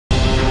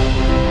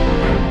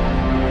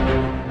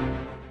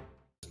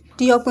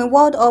The Opin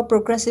World All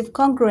Progressive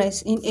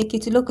Congress in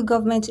Ekiti local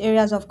government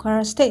areas of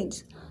Kwara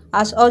State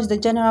has urged the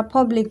general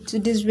public to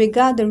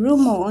disregard the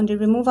rumor on the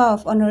removal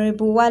of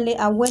Honorable Wale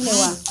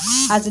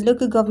Awelewa as the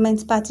local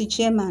government party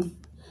chairman.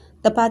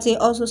 The party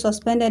also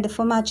suspended the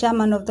former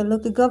chairman of the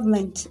local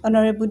government,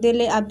 Honorable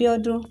Dele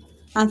Abiodun,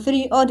 and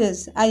 3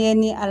 others,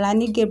 Ayeni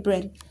Alani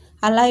Gabriel,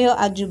 Alayo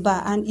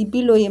Ajuba, and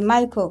Ibiloye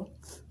Michael,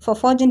 for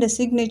forging the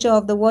signature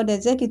of the ward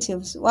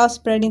executives while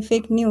spreading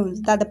fake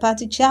news that the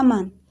party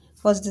chairman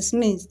was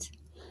dismissed.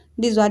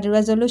 These were the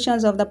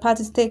resolutions of the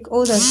party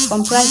stakeholders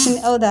comprising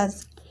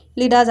elders,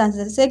 leaders and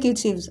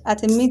executives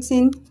at a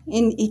meeting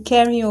in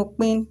Ikeri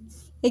Opin,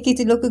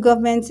 Ekiti local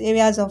government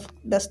areas of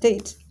the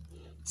state.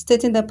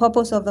 Stating the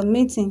purpose of the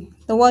meeting,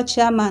 the ward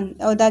chairman,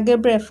 Elder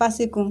Gabriel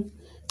Fasikun,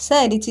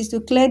 said it is to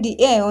clear the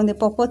air on the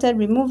purported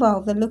removal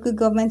of the local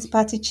government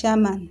party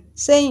chairman,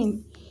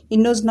 saying he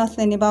knows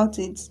nothing about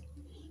it.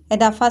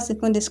 Elder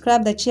Fasikun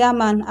described the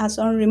chairman as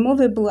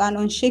unremovable and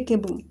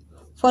unshakable,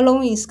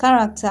 following his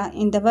character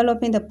in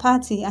developing the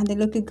party and the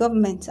local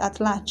government at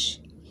large.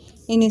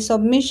 In his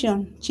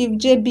submission, Chief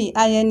J.B.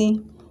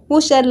 Ayeni,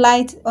 who shed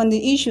light on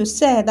the issue,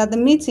 said that the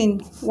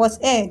meeting was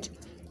held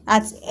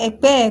at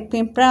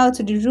Opin prior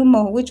to the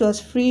rumor, which was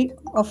free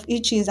of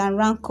itches and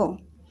rancor.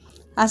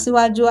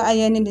 Asiwaju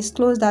Ayeni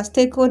disclosed that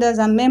stakeholders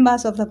and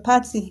members of the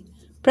party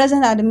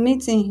present at the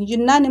meeting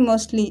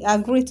unanimously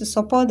agreed to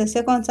support the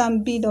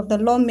second-term bid of the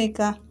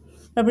lawmaker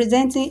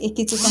representing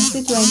Ekiti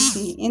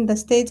constituency in the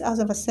State House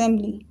of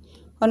Assembly,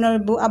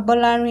 Honorable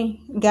Abolari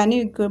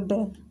Gani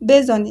Gobel,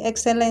 based on the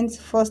excellent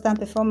first-term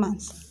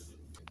performance.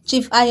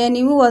 Chief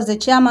Ayeni, who was the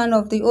chairman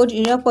of the old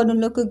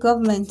Irepodun local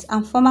government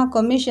and former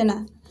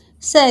commissioner,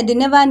 said they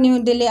never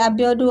knew Dele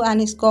Abiodun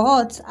and his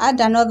cohort had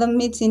another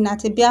meeting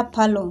at a beer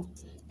parlor,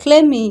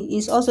 claiming he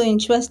is also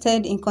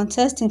interested in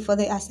contesting for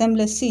the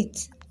assembly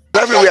seat.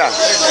 Everywhere.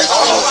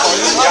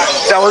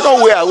 There was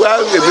nowhere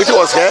where the meeting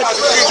was held.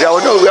 There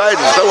was nowhere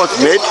the decision was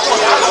made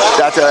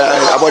that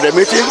about the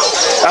meeting.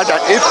 And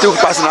that if took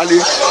personally,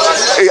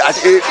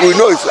 we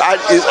know it's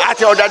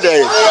acting under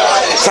the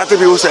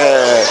certain people's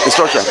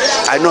instruction.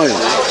 I know him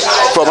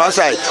from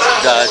outside.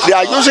 They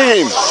are using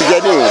him.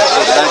 Thank you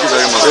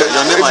very much.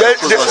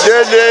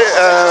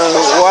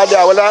 Wale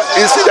Awelewa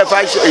is the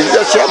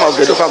chairman of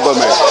the local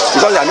government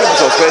because they are not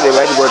suspended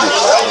by anybody.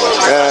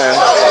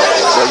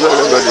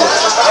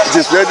 It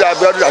is very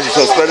Abiodun that is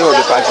suspended on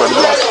the party.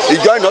 He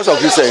joined us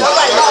of recent.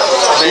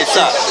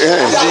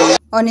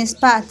 On his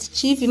part,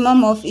 Chief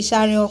Imam of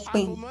Ishari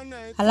Opin,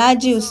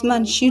 Alhaji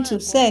Usman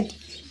Shitu, said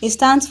he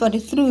stands for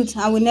the truth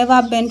and will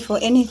never bend for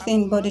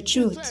anything but the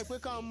truth.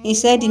 He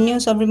said the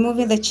news of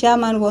removing the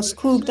chairman was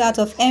cooked out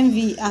of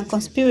envy and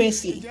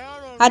conspiracy,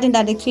 adding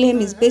that the claim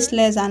is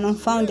baseless and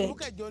unfounded.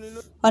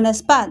 On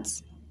his part,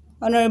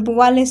 Honorable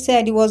Wale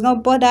said he was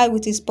not bothered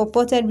with his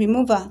purported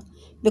removal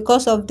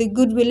because of the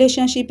good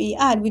relationship he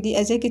had with the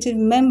executive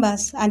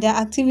members, and their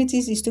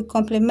activities is to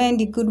complement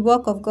the good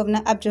work of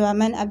Governor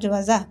Abdulrahman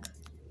Abdulrazak.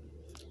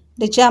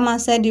 The chairman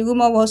said the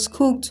rumor was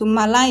cooked to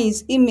malign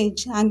his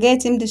image and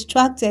get him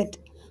distracted,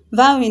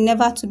 vowing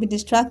never to be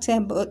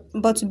distracted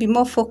but to be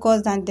more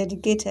focused and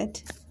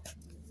dedicated.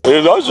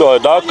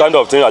 That kind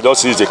of thing I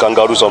just see is a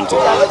kangaroo something.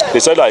 They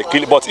said I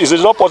kill, but it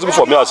is not possible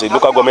for me as a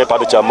local government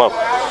party chairman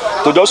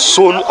to just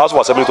soon ask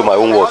for assembly to my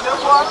own word.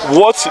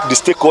 What the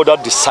stakeholder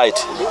decide,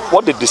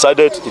 what they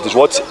decided, it is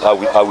what I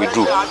will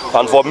do.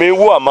 And for me,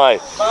 who am I?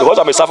 Because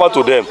I'm a servant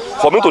to them.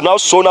 For me to now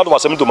soon out of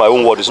assembly to my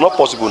own word, it's not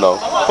possible now.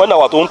 When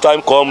our own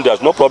time comes,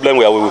 there's no problem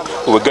where we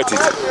will get it.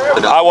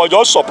 I was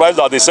just surprised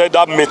that they said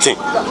that meeting,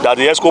 that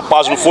the ESCO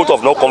passed a vote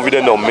of no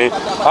confidence on me.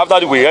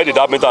 After we heard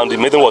that meeting and the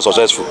meeting was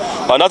successful.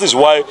 And that is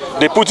why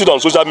they put it on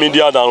social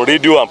media and on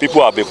radio, and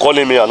people have been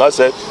calling me, and I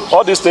said,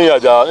 all these things,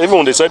 even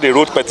when they said they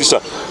wrote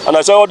petition, and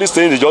I said, all these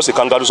things is just a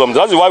kangaroo something.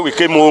 That's why we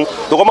came home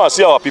to come and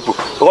see our people.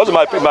 Because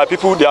my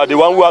people, they are the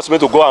one who asked me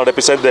to go and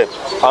represent them.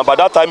 And by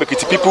that time,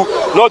 Ekiti people,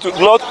 not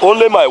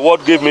only my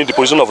ward gave me the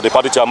position of the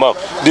party chairman,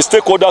 the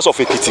stakeholders of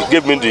Ekiti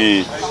gave me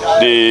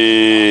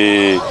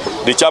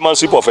the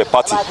chairmanship of a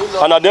party.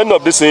 And at the end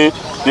of this thing,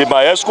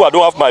 my ESCO, I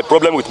don't have my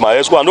problem with my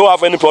ESCO. I don't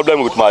have any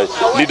problem with my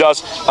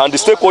leaders. And the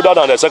stakeholder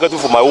and the secretary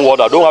for my own ward,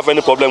 I don't have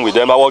any problem with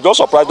them. I was just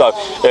surprised that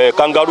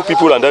kangaroo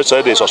people, and they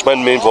said they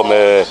suspend me from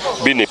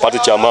being a party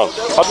chairman.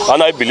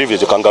 And I believe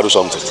it's a kangaroo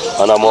something.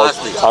 And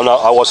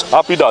I was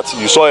happy that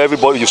you saw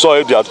everybody, you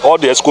saw that all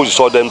the ESCOs, you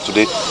saw them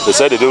today. They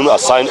said they didn't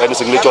assign any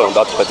signature on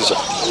that petition.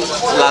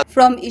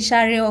 From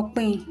Ishari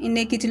Opin, in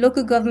Ekiti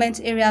local government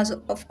areas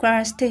of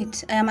Kwara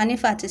State, I am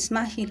Anifat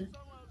Ismail,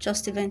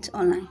 Just Event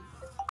Online.